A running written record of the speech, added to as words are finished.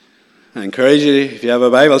I encourage you, if you have a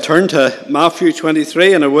Bible, turn to Matthew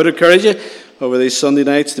 23, and I would encourage you over these Sunday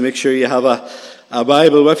nights to make sure you have a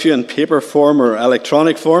Bible with you in paper form or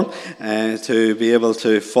electronic form to be able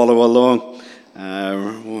to follow along.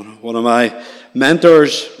 One of my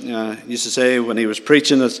mentors used to say when he was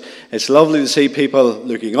preaching, it's lovely to see people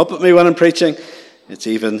looking up at me when I'm preaching. It's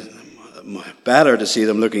even better to see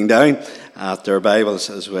them looking down at their Bibles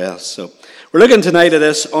as well. So we're looking tonight at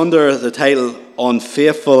this under the title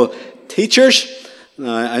Unfaithful Teachers.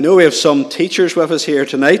 Now, I know we have some teachers with us here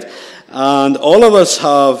tonight, and all of us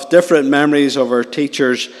have different memories of our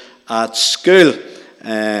teachers at school.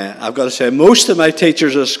 I've got to say, most of my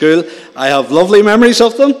teachers at school, I have lovely memories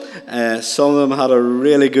of them. Some of them had a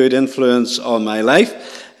really good influence on my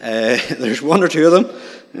life. There's one or two of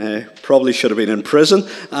them probably should have been in prison,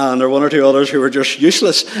 and there are one or two others who were just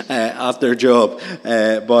useless at their job.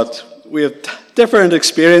 But we have different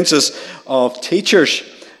experiences of teachers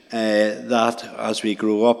that as we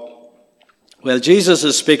grow up. Well, Jesus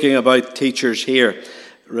is speaking about teachers here,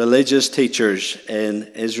 religious teachers in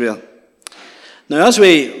Israel. Now, as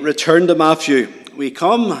we return to Matthew, we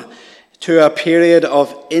come to a period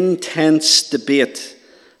of intense debate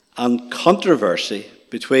and controversy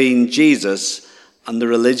between Jesus and the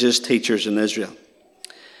religious teachers in Israel.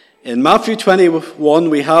 In Matthew 21,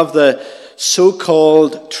 we have the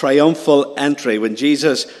so-called triumphal entry when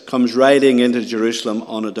Jesus comes riding into Jerusalem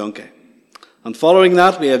on a donkey. And following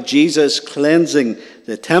that, we have Jesus cleansing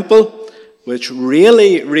the temple, which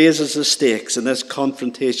really raises the stakes in this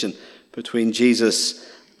confrontation between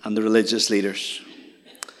Jesus and the religious leaders.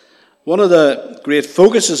 One of the great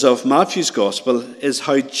focuses of Matthew's gospel is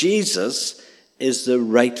how Jesus is the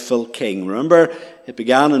rightful king. Remember, it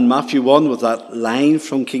began in Matthew 1 with that line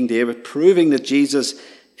from King David proving that Jesus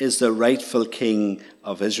is the rightful king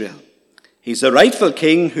of Israel. He's the rightful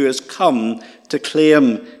king who has come to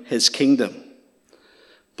claim his kingdom.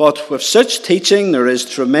 But with such teaching, there is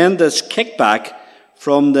tremendous kickback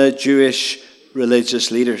from the Jewish religious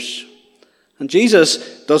leaders. And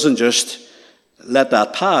Jesus doesn't just let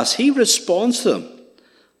that pass. He responds to them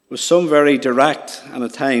with some very direct and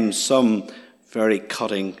at times some very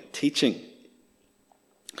cutting teaching.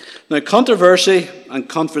 Now, controversy and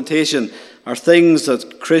confrontation are things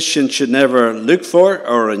that Christians should never look for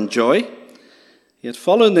or enjoy. Yet,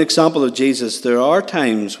 following the example of Jesus, there are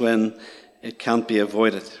times when it can't be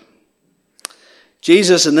avoided.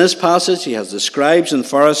 Jesus, in this passage, he has the scribes and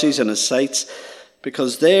Pharisees in his sights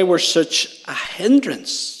because they were such a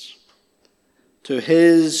hindrance to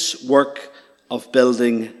his work of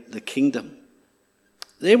building the kingdom.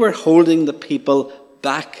 They were holding the people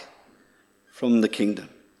back from the kingdom.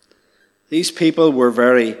 These people were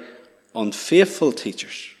very unfaithful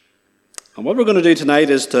teachers. And what we're going to do tonight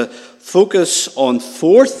is to focus on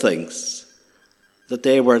four things that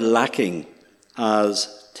they were lacking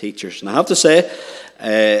as teachers. And I have to say,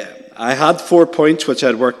 I had 4 points which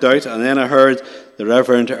I'd worked out, and then I heard the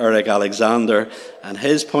Reverend Eric Alexander, and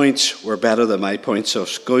his points were better than my points, so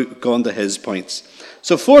I've gone to his points.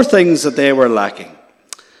 So 4 things that they were lacking.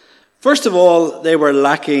 First of all, they were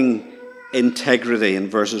lacking integrity in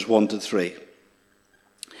verses 1 to 3.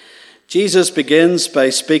 Jesus begins by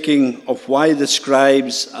speaking of why the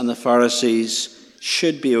scribes and the Pharisees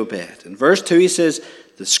should be obeyed. In verse 2 he says,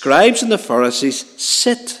 the scribes and the Pharisees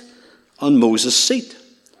sit on Moses' seat.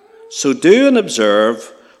 So do and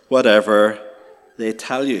observe whatever they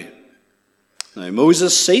tell you. Now,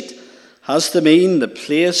 Moses' seat has to mean the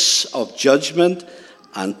place of judgment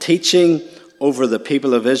and teaching over the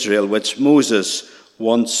people of Israel, which Moses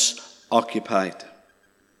once occupied.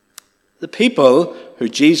 The people who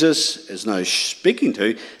Jesus is now speaking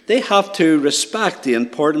to, they have to respect the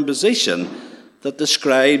important position that the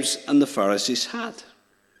scribes and the Pharisees had.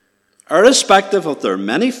 Irrespective of their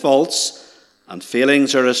many faults and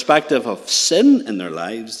failings, irrespective of sin in their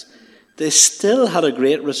lives, they still had a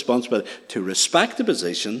great responsibility to respect the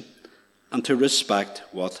position and to respect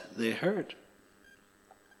what they heard.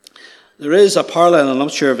 There is a parallel, and I'm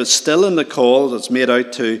not sure if it's still in the call that's made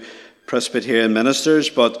out to Presbyterian ministers,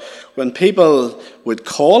 but when people would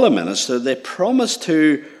call a minister, they promised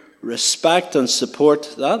to respect and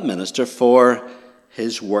support that minister for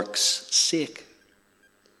his work's sake.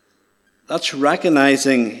 That's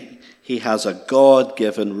recognizing he has a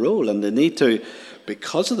God-given role, and they need to,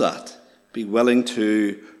 because of that, be willing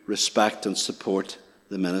to respect and support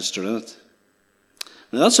the minister in it.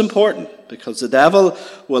 Now that's important because the devil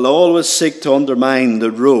will always seek to undermine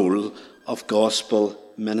the role of gospel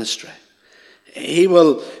ministry. He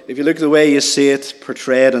will, if you look at the way you see it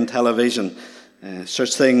portrayed on television,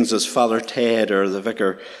 such things as Father Ted or the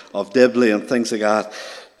Vicar of Dibley and things like that,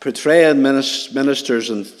 portraying ministers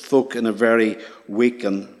and folk in a very weak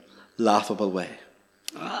and laughable way.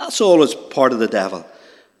 That's always part of the devil,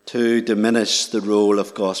 to diminish the role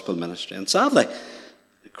of gospel ministry. And sadly,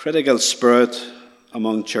 the critical spirit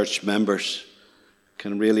among church members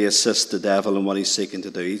can really assist the devil in what he's seeking to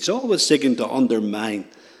do. He's always seeking to undermine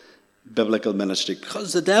biblical ministry,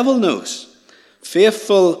 because the devil knows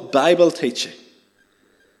faithful Bible teaching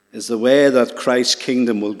is the way that Christ's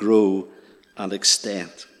kingdom will grow and extend.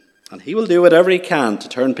 And he will do whatever he can to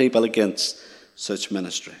turn people against such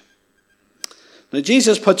ministry. Now,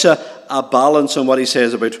 Jesus puts a balance on what he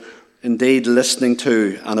says about indeed listening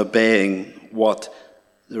to and obeying what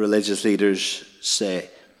the religious leaders say.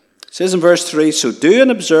 It says in verse 3, "So do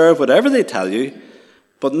and observe whatever they tell you,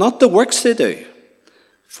 but not the works they do.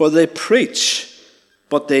 For they preach,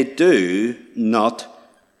 but they do not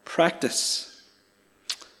practice."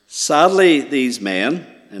 Sadly, these men,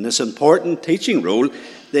 in this important teaching role,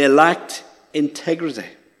 they lacked integrity.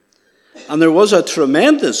 And there was a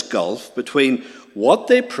tremendous gulf between what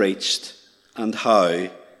they preached and how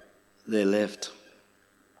they lived.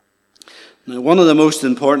 Now, one of the most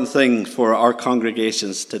important things for our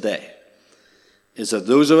congregations today is that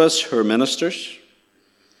those of us who are ministers,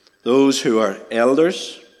 those who are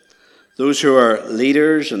elders, those who are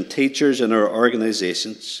leaders and teachers in our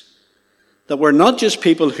organizations, that we're not just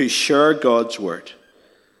people who share God's word,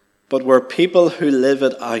 but we're people who live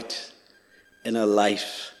it out in a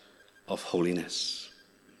life of holiness.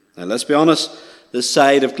 Now, let's be honest, this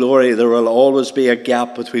side of glory, there will always be a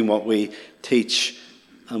gap between what we teach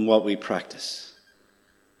and what we practice.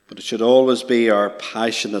 But it should always be our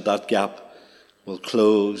passion that that gap will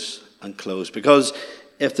close and close. Because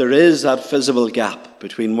if there is that visible gap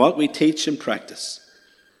between what we teach and practice,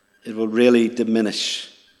 it will really diminish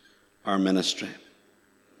our ministry.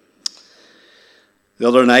 The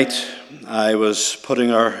other night, I was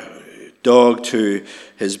putting our dog to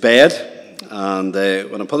his bed. And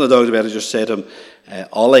when I put the dog to bed, I just said to him,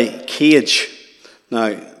 "Ollie, cage."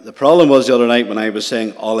 Now, the problem was the other night when I was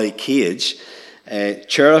saying Ollie, cage,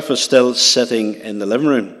 Sheriff was still sitting in the living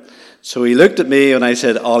room. So he looked at me when I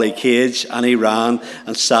said Ollie, cage, and he ran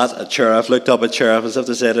and sat at Sheriff, looked up at Sheriff as if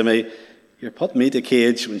to say to me, "You're putting me to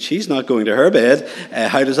cage when she's not going to her bed.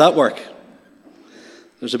 How does that work?"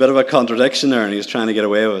 There's a bit of a contradiction there, and he was trying to get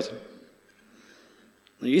away with it.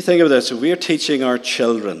 Now, you think of this, if we're teaching our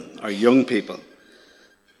children, our young people,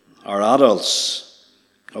 our adults,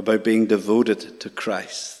 about being devoted to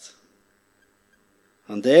Christ,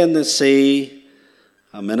 and then they see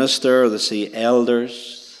a minister, or they see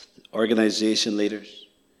elders, organization leaders,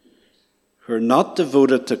 who are not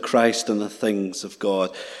devoted to Christ and the things of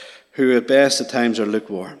God, who at best at times are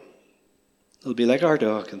lukewarm, they'll be like our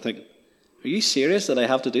dog and think, "Are you serious that I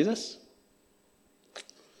have to do this?"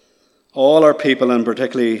 All our people, and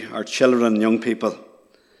particularly our children and young people,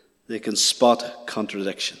 they can spot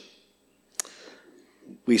contradiction.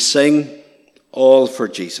 We sing all for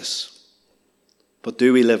Jesus, but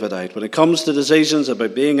do we live it out? When it comes to decisions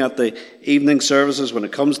about being at the evening services, when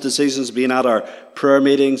it comes to decisions being at our prayer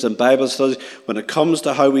meetings and Bible studies, when it comes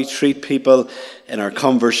to how we treat people in our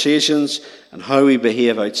conversations and how we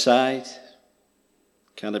behave outside,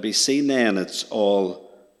 can it be seen then it's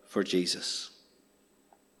all for Jesus?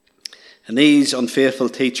 In these unfaithful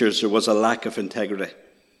teachers, there was a lack of integrity.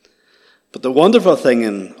 But the wonderful thing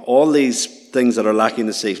in all these things that are lacking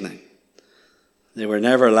this evening, they were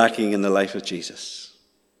never lacking in the life of Jesus.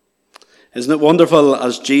 Isn't it wonderful,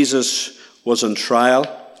 as Jesus was on trial,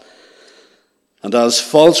 and as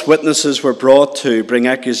false witnesses were brought to bring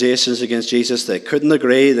accusations against Jesus, they couldn't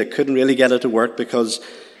agree, they couldn't really get it to work, because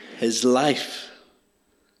his life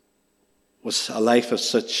was a life of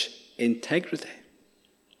such integrity.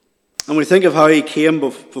 And we think of how he came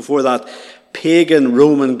before that pagan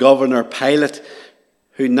Roman governor Pilate,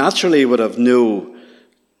 who naturally would have no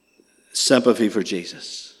sympathy for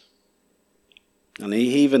Jesus. And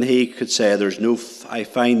even he could say, "I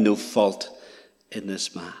find no fault in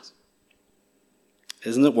this man."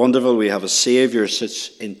 Isn't it wonderful we have a Saviour of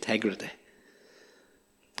such integrity?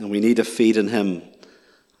 And we need to feed in him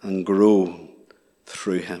and grow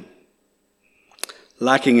through him.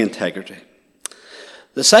 Lacking integrity.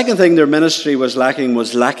 The second thing their ministry was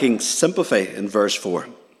lacking sympathy in verse 4.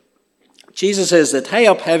 Jesus says they tie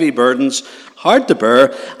up heavy burdens, hard to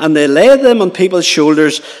bear, and they lay them on people's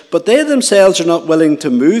shoulders, but they themselves are not willing to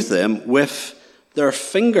move them with their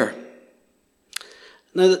finger.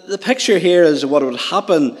 Now, the picture here is what would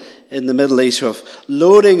happen in the Middle East of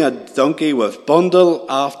loading a donkey with bundle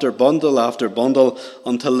after bundle after bundle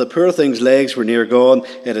until the poor thing's legs were near gone.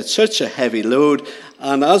 It had such a heavy load,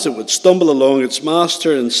 and as it would stumble along, its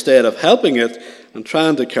master, instead of helping it, and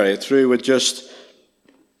trying to carry it through would just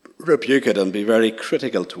rebuke it and be very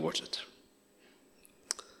critical towards it.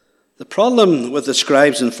 The problem with the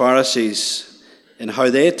scribes and Pharisees in how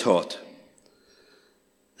they taught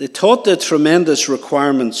the tremendous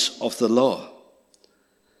requirements of the law,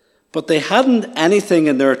 but they hadn't anything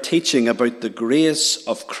in their teaching about the grace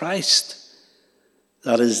of Christ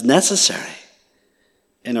that is necessary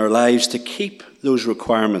in our lives to keep those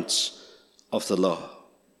requirements of the law.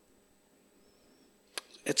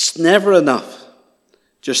 It's never enough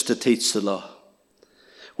just to teach the law.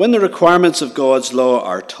 When the requirements of God's law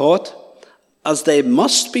are taught, as they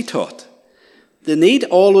must be taught, they need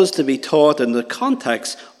always to be taught in the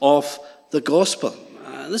context of the gospel.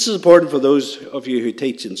 This is important for those of you who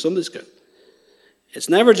teach in Sunday school. It's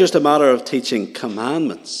never just a matter of teaching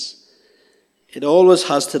commandments. It always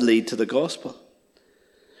has to lead to the gospel.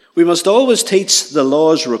 We must always teach the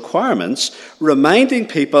law's requirements, reminding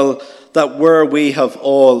people that where we have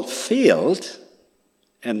all failed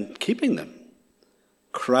in keeping them,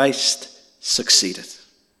 Christ succeeded.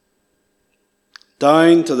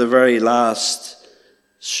 Down to the very last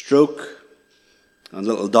stroke and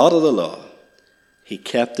little dot of the law, he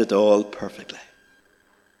kept it all perfectly.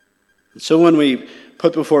 And so when we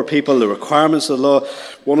put before people the requirements of the law,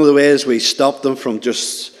 one of the ways we stop them from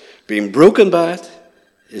just being broken by it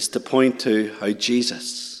is to point to how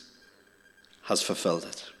Jesus has fulfilled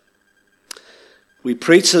it. We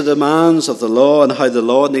preach the demands of the law and how the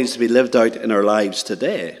law needs to be lived out in our lives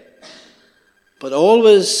today, but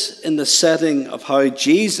always in the setting of how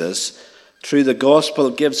Jesus, through the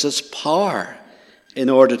gospel, gives us power in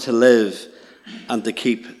order to live and to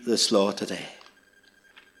keep this law today.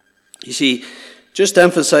 You see, just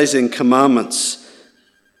emphasizing commandments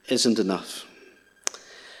isn't enough.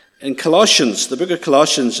 In Colossians, the book of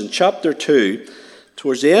Colossians, in chapter 2,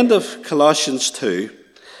 towards the end of Colossians 2,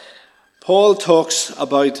 Paul talks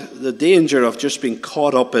about the danger of just being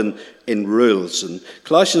caught up in rules. And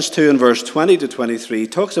Colossians 2 and verse 20 to 23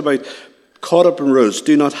 talks about caught up in rules.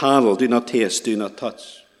 Do not handle, do not taste, do not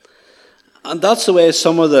touch. And that's the way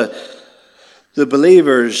some of the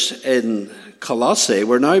believers in Colossae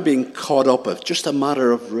were now being caught up with, just a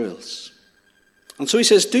matter of rules. And so he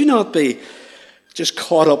says, do not be just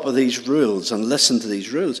caught up with these rules and listen to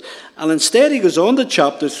these rules. And instead he goes on to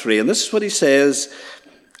chapter 3, and this is what he says: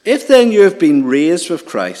 if then you have been raised with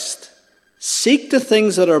Christ, seek the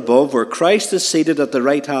things that are above, where Christ is seated at the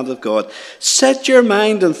right hand of God. Set your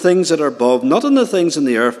mind on things that are above, not on the things on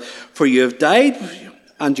the earth, for you have died,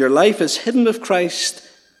 and your life is hidden with Christ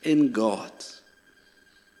in God.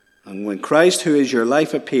 And when Christ, who is your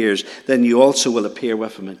life, appears, then you also will appear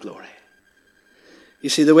with him in glory. You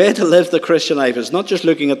see, the way to live the Christian life is not just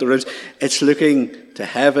looking at the rules, it's looking to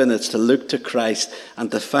heaven, it's to look to Christ and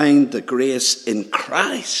to find the grace in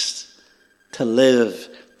Christ to live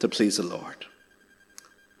to please the Lord.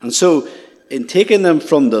 And so, in taking them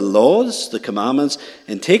from the laws, the commandments,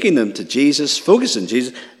 in taking them to Jesus, focus on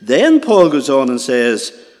Jesus, then Paul goes on and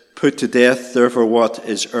says, put to death, therefore, what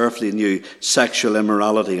is earthly in you: sexual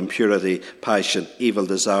immorality, impurity, passion, evil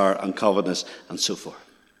desire, and covetousness, and so forth.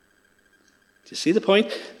 Do you see the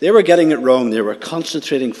point? They were getting it wrong. They were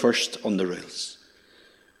concentrating first on the rules.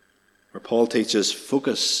 Where Paul teaches,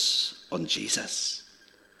 focus on Jesus.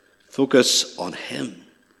 Focus on him.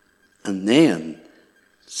 And then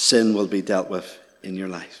sin will be dealt with in your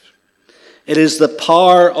life. It is the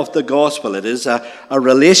power of the gospel. It is a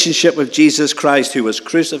relationship with Jesus Christ, who was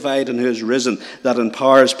crucified and who is risen, that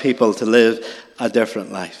empowers people to live a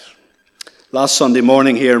different life. Last Sunday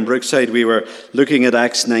morning here in Brookside, we were looking at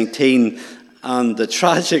Acts 19 and the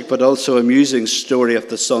tragic but also amusing story of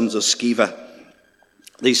the sons of Sceva.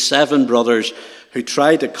 These 7 brothers who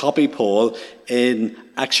tried to copy Paul in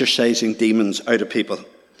exorcising demons out of people.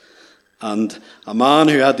 And a man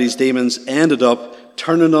who had these demons ended up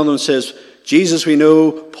turning on them and says, Jesus we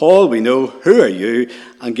know, Paul we know, who are you?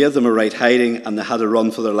 And gave them a right hiding, and they had to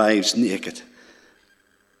run for their lives naked.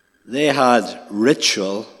 They had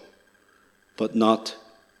ritual, but not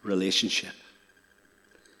relationship.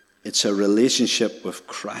 It's a relationship with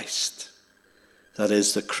Christ that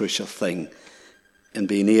is the crucial thing in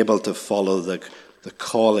being able to follow the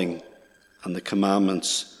calling and the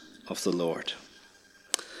commandments of the Lord.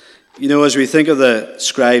 You know, as we think of the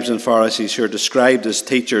scribes and Pharisees who are described as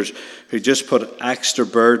teachers who just put extra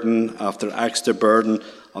burden after extra burden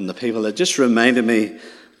on the people, it just reminded me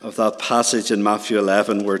of that passage in Matthew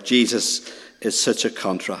 11 where Jesus is such a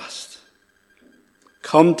contrast.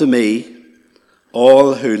 Come to me,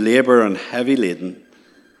 all who labour and heavy laden,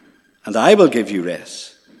 and I will give you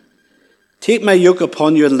rest. Take my yoke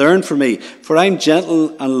upon you and learn from me, for I am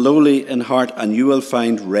gentle and lowly in heart, and you will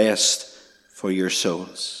find rest for your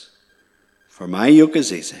souls. For my yoke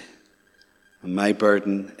is easy, and my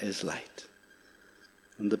burden is light.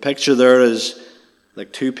 And the picture there is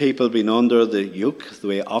like two people being under the yoke, the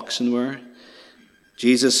way oxen were.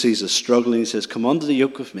 Jesus sees us struggling. He says, come under the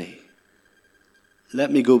yoke of me.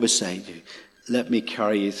 Let me go beside you. Let me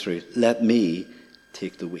carry you through. Let me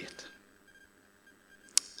take the weight.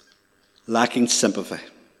 Lacking sympathy.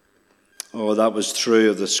 Oh, that was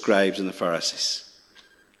true of the scribes and the Pharisees,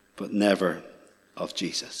 but never of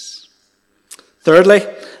Jesus. Thirdly,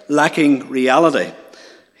 lacking reality.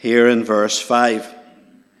 Here in verse 5.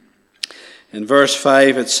 In verse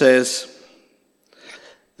 5 it says,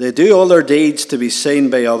 they do all their deeds to be seen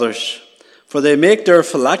by others, for they make their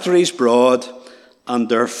phylacteries broad and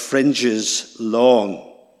their fringes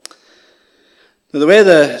long. Now, the way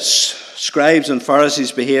the scribes and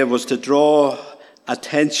Pharisees behaved was to draw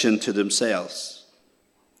attention to themselves.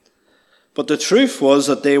 But the truth was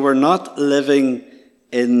that they were not living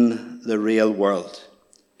in the real world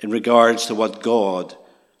in regards to what God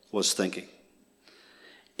was thinking.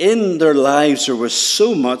 In their lives there was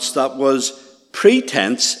so much that was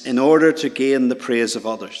pretense in order to gain the praise of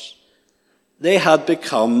others. They had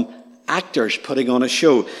become actors putting on a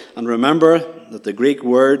show. And remember that the Greek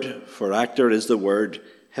word for actor is the word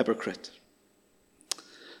hypocrite.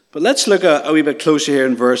 But let's look a wee bit closer here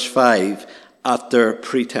in verse 5 at their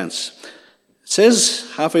pretense. It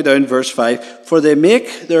says halfway down verse 5, for they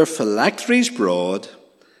make their phylacteries broad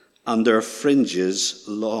and their fringes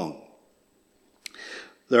long.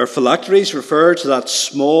 Their phylacteries refer to that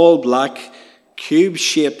small black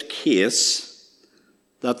cube-shaped case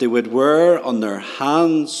that they would wear on their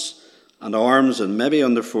hands and arms and maybe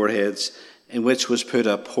on their foreheads, in which was put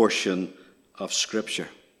a portion of Scripture.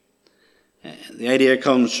 The idea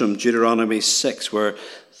comes from Deuteronomy 6, where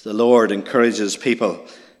the Lord encourages people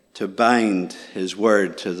to bind his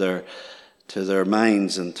word to their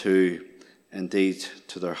minds and indeed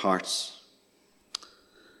to their hearts.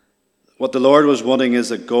 What the Lord was wanting is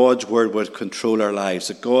that God's word would control our lives,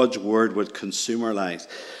 that God's word would consume our lives.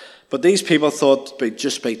 But these people thought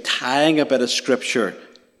just by tying a bit of Scripture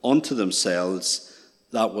onto themselves,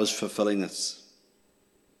 that was fulfilling this.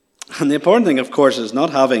 And the important thing, of course, is not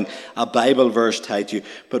having a Bible verse tied to you,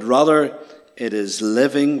 but rather it is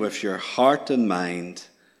living with your heart and mind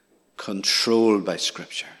controlled by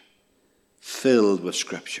Scripture, filled with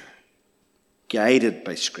Scripture, guided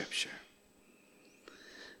by Scripture.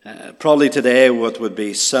 Probably today what would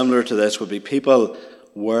be similar to this would be people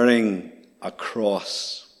wearing a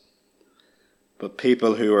cross, but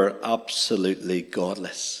people who are absolutely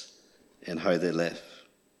godless in how they live.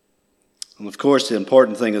 And of course the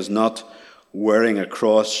important thing is not wearing a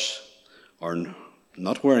cross or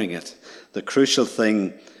not wearing it. The crucial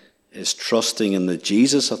thing is trusting in the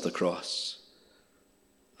Jesus of the cross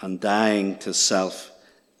and dying to self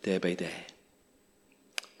day by day.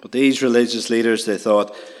 But these religious leaders, they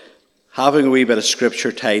thought, having a wee bit of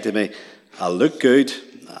Scripture tied to me, I'll look good,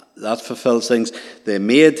 that fulfills things. They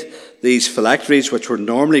made these phylacteries, which were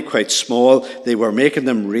normally quite small, they were making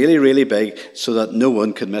them really, really big so that no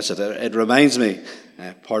one could miss it. It reminds me,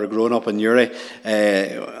 part of growing up in Uri,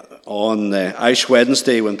 on Ash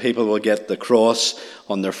Wednesday when people will get the cross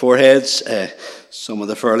on their foreheads. Some of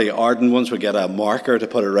the fairly ardent ones would get a marker to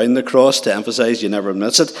put around the cross to emphasize you never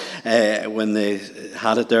miss it when they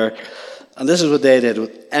had it there. And this is what they did,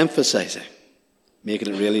 with emphasizing,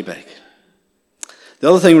 making it really big. The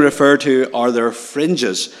other thing we refer to are their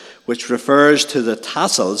fringes, which refers to the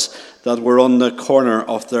tassels that were on the corner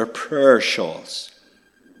of their prayer shawls.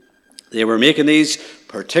 They were making these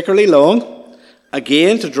particularly long,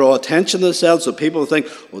 again to draw attention to themselves, so people think,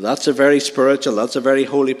 well, that's a very spiritual, that's a very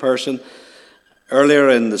holy person. Earlier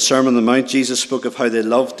in the Sermon on the Mount, Jesus spoke of how they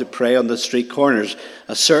loved to pray on the street corners.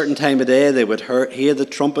 A certain time of day, they would hear the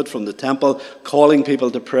trumpet from the temple calling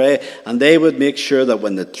people to pray, and they would make sure that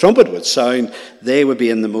when the trumpet would sound, they would be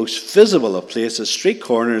in the most visible of places, street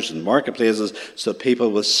corners and marketplaces, so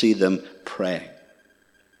people would see them praying.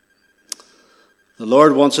 The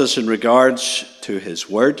Lord wants us, in regards to his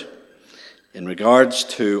word, in regards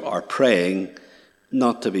to our praying,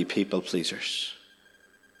 not to be people pleasers,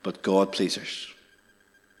 but God pleasers.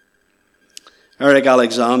 Eric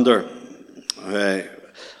Alexander,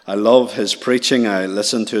 I love his preaching. I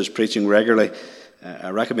listen to his preaching regularly. I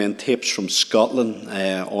recommend tapes from Scotland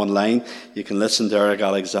online. You can listen to Eric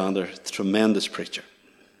Alexander, tremendous preacher.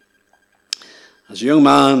 As a young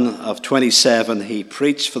man of 27, he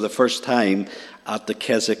preached for the first time at the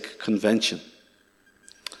Keswick Convention.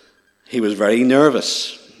 He was very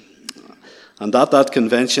nervous. And at that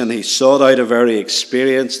convention, he sought out a very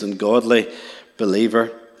experienced and godly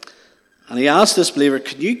believer. And he asked this believer,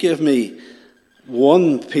 "Could you give me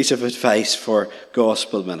one piece of advice for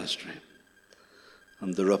gospel ministry.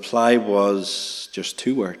 And the reply was just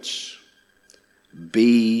 2 words.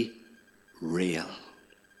 Be real.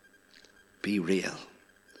 Be real.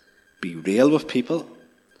 Be real with people.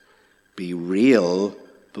 Be real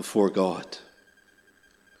before God.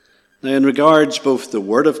 Now, in regards both the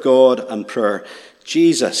Word of God and prayer,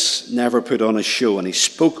 Jesus never put on a show, and he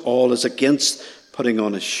spoke all as against putting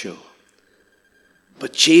on a show.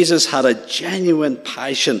 But Jesus had a genuine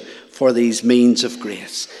passion for these means of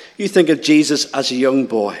grace. You think of Jesus as a young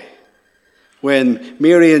boy. When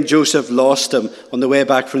Mary and Joseph lost him on the way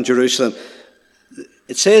back from Jerusalem,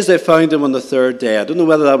 it says they found him on the 3rd day. I don't know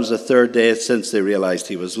whether that was the 3rd day since they realized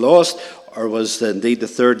he was lost, or was indeed the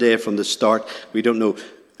 3rd day from the start. We don't know.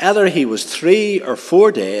 Either he was 3 or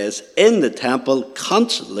 4 days in the temple,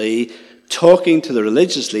 constantly talking to the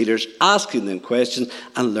religious leaders, asking them questions,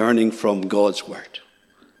 and learning from God's word.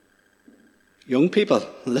 Young people,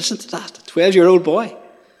 listen to that. A 12-year-old boy,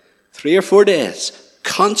 3 or 4 days,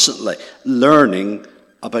 constantly learning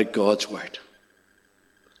about God's word.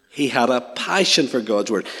 He had a passion for God's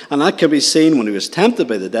word. And that can be seen when he was tempted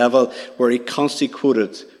by the devil, where he constantly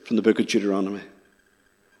quoted from the book of Deuteronomy.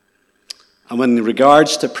 And when in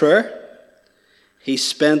regards to prayer, he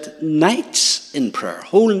spent nights in prayer,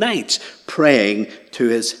 whole nights praying to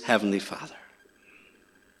his heavenly Father.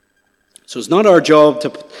 So it's not our job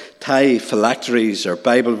to tie phylacteries or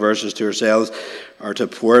Bible verses to ourselves or to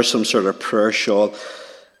wear some sort of prayer shawl.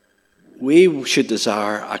 We should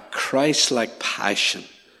desire a Christ-like passion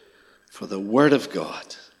for the Word of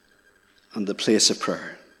God and the place of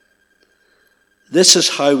prayer. This is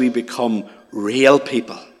how we become real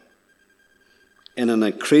people in an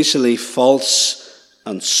increasingly false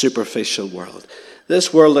and superficial world.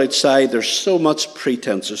 This world outside, there's so much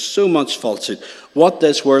pretense, there's so much falsehood. What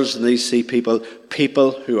this world needs to see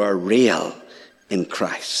people who are real in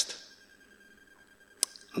Christ.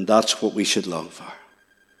 And that's what we should long for.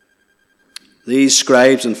 These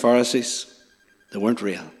scribes and Pharisees, they weren't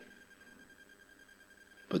real.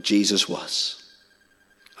 But Jesus was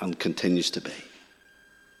and continues to be.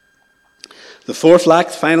 The 4th lack,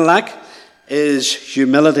 final lack, is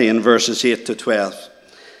humility in verses 8 to 12.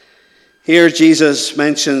 Here Jesus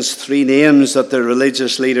mentions 3 names that the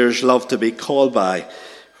religious leaders love to be called by.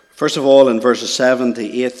 First of all, in verses 7 to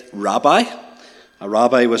 8, Rabbi. A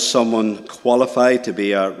rabbi was someone qualified to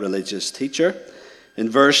be a religious teacher. In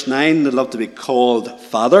verse 9, they love to be called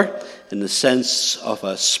Father, in the sense of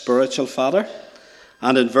a spiritual father.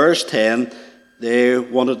 And in verse 10, they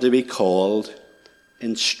wanted to be called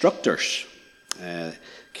instructors.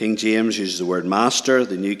 King James uses the word master.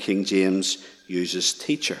 The New King James uses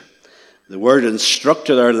teacher. The word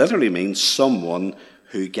instructor there literally means someone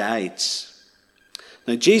who guides.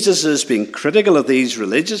 Now, Jesus is being critical of these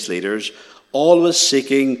religious leaders, always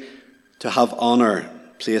seeking to have honor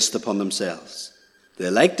placed upon themselves. They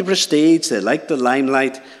like the prestige, they like the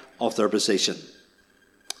limelight of their position.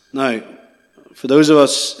 Now, for those of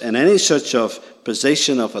us in any such of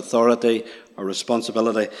position of authority or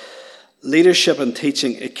responsibility, leadership and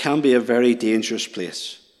teaching, it can be a very dangerous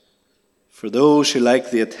place for those who like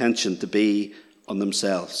the attention to be on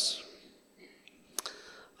themselves.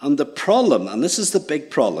 And the problem, and this is the big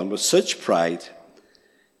problem with such pride,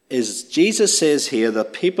 is Jesus says here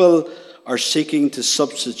that people are seeking to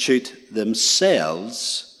substitute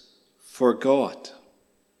themselves for God.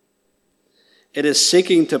 It is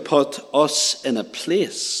seeking to put us in a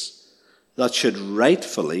place that should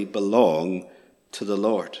rightfully belong to the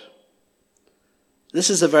Lord. This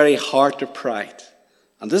is the very heart of pride.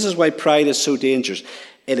 And this is why pride is so dangerous.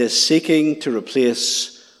 It is seeking to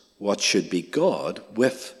replace what should be God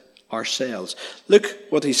with ourselves. Look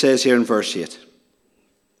what he says here in verse 8.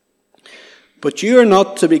 But you are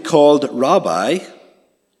not to be called Rabbi,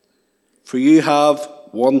 for you have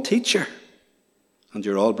one teacher, and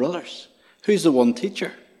you're all brothers. Who's the one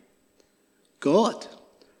teacher? God.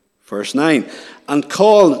 Verse 9. And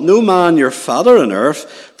call no man your father on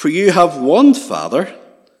earth, for you have one Father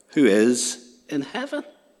who is in heaven.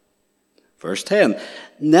 Verse 10.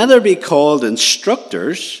 Neither be called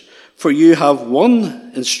instructors, for you have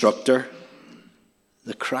one instructor,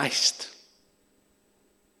 the Christ.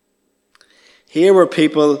 Here were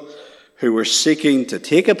people who were seeking to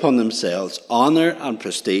take upon themselves honor and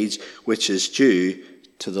prestige, which is due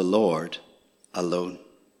to the Lord alone.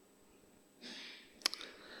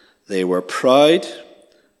 They were proud,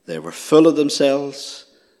 they were full of themselves,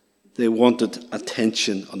 they wanted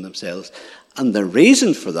attention on themselves. And the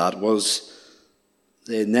reason for that was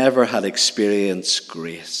they never had experienced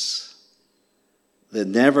grace. They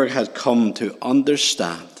never had come to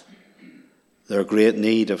understand their great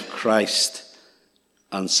need of Christ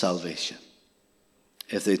and salvation.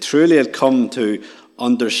 If they truly had come to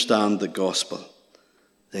understand the gospel,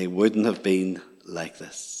 they wouldn't have been like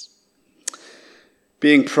this.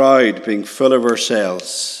 Being proud, being full of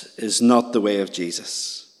ourselves, is not the way of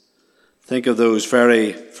Jesus. Think of those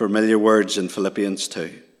very familiar words in Philippians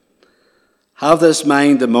 2. Have this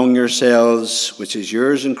mind among yourselves, which is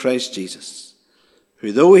yours in Christ Jesus,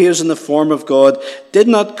 who, though he is in the form of God, did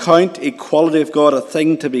not count equality with God a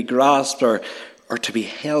thing to be grasped or to be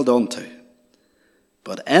held onto,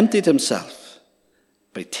 but emptied himself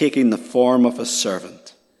by taking the form of a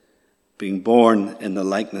servant, being born in the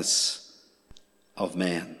likeness of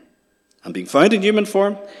men. And being found in human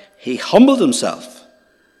form, he humbled himself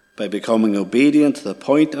by becoming obedient to the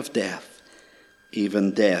point of death,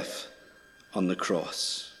 even death on the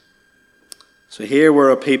cross. So here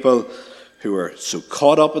were a people who were so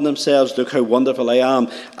caught up in themselves. Look how wonderful I am.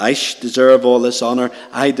 I deserve all this honor.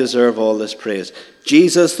 I deserve all this praise.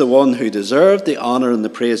 Jesus, the one who deserved the honor and the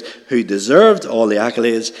praise, who deserved all the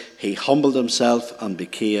accolades, he humbled himself and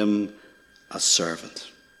became a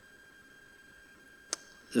servant.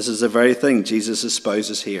 This is the very thing Jesus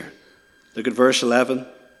espouses here. Look at verse 11.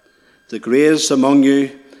 The greatest among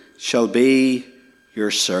you shall be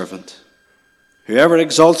your servant. Whoever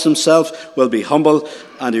exalts himself will be humbled,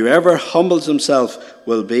 and whoever humbles himself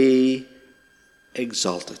will be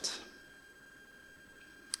exalted.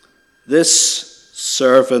 This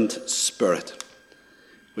servant spirit,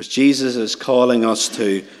 which Jesus is calling us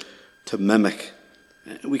to mimic,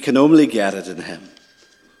 we can only get it in him.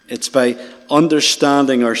 It's by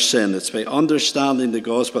understanding our sin. It's by understanding the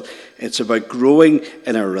gospel. It's about growing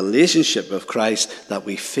in our relationship with Christ that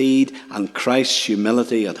we feed, and Christ's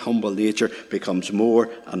humility and humble nature becomes more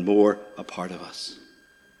and more a part of us.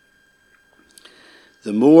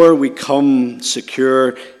 The more we come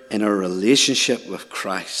secure in our relationship with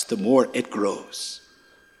Christ, the more it grows.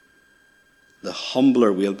 The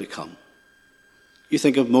humbler we'll become. You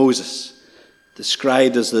think of Moses,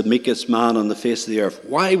 described as the meekest man on the face of the earth.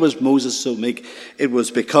 Why was Moses so meek? It was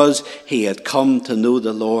because he had come to know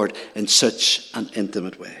the Lord in such an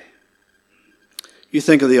intimate way. You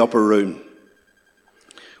think of the upper room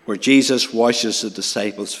where Jesus washes the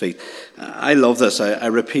disciples' feet. I love this. I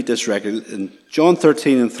repeat this regularly. In John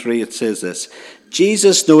 13:3 it says this.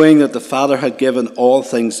 Jesus, knowing that the Father had given all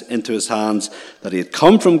things into his hands, that he had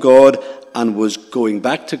come from God and was going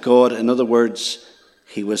back to God. In other words,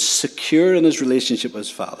 he was secure in his relationship with his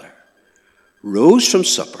Father. Rose from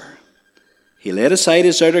supper. He laid aside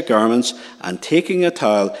his outer garments and, taking a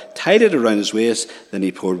towel, tied it around his waist. Then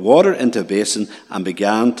he poured water into a basin and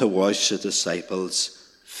began to wash the disciples'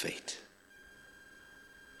 feet.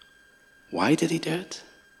 Why did he do it?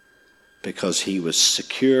 Because he was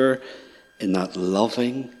secure in that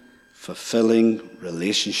loving, fulfilling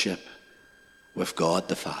relationship with God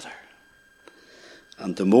the Father.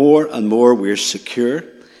 And the more and more we're secure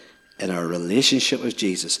in our relationship with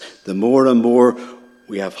Jesus, the more and more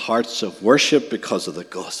we have hearts of worship because of the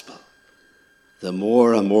gospel, the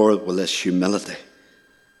more and more will this humility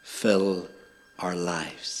fill our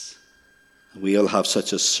lives. We'll have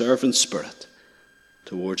such a servant spirit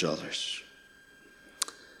towards others.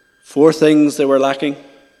 4 things they were lacking: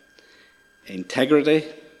 integrity,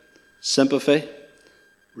 sympathy,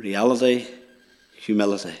 reality,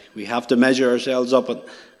 humility. We have to measure ourselves up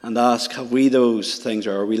and ask, have we those things,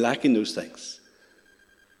 or are we lacking those things?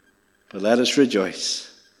 But let us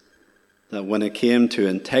rejoice that when it came to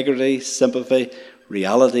integrity, sympathy,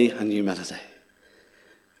 reality, and humility,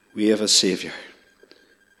 we have a Saviour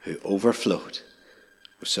who overflowed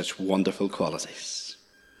with such wonderful qualities.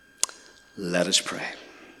 Let us pray.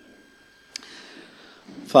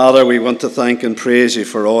 Father, we want to thank and praise you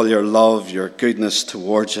for all your love, your goodness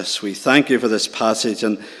towards us. We thank you for this passage,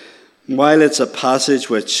 and while it's a passage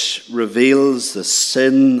which reveals the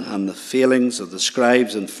sin and the failings of the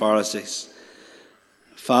scribes and Pharisees,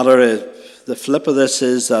 Father, the flip of this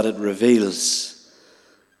is that it reveals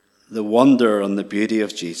the wonder and the beauty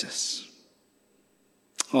of Jesus.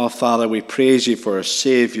 Oh, Father, we praise you for a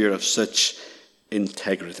Saviour of such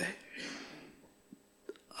integrity.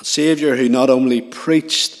 A Saviour who not only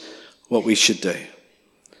preached what we should do,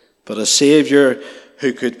 but a Saviour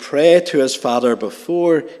who could pray to his Father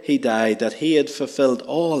before he died that he had fulfilled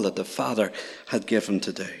all that the Father had given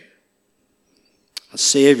to do. A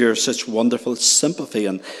Saviour of such wonderful sympathy,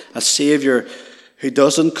 and a Saviour who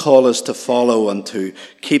doesn't call us to follow and to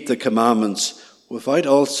keep the commandments without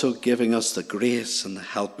also giving us the grace and the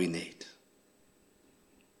help we need.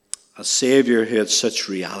 A Saviour who had such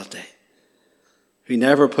reality, who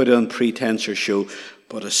never put on pretense or show,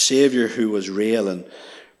 but a Saviour who was real and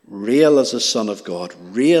real as a Son of God,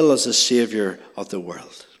 real as a Saviour of the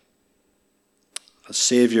world. A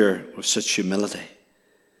Saviour with such humility,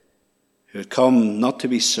 who had come not to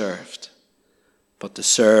be served, but to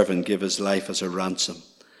serve and give his life as a ransom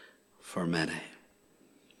for many.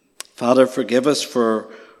 Father, forgive us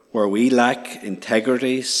for where we lack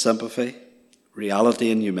integrity, sympathy,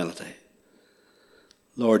 reality, and humility.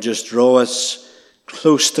 Lord, just draw us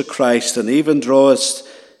close to Christ, and even draw us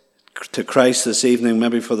to Christ this evening,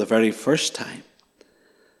 maybe for the very first time.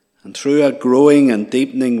 And through a growing and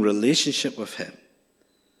deepening relationship with him,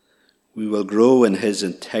 we will grow in his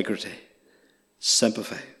integrity,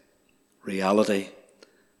 sympathy, reality,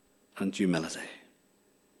 and humility.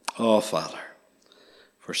 Oh, Father,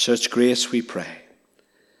 for such grace we pray.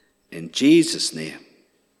 In Jesus' name,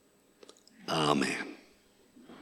 amen.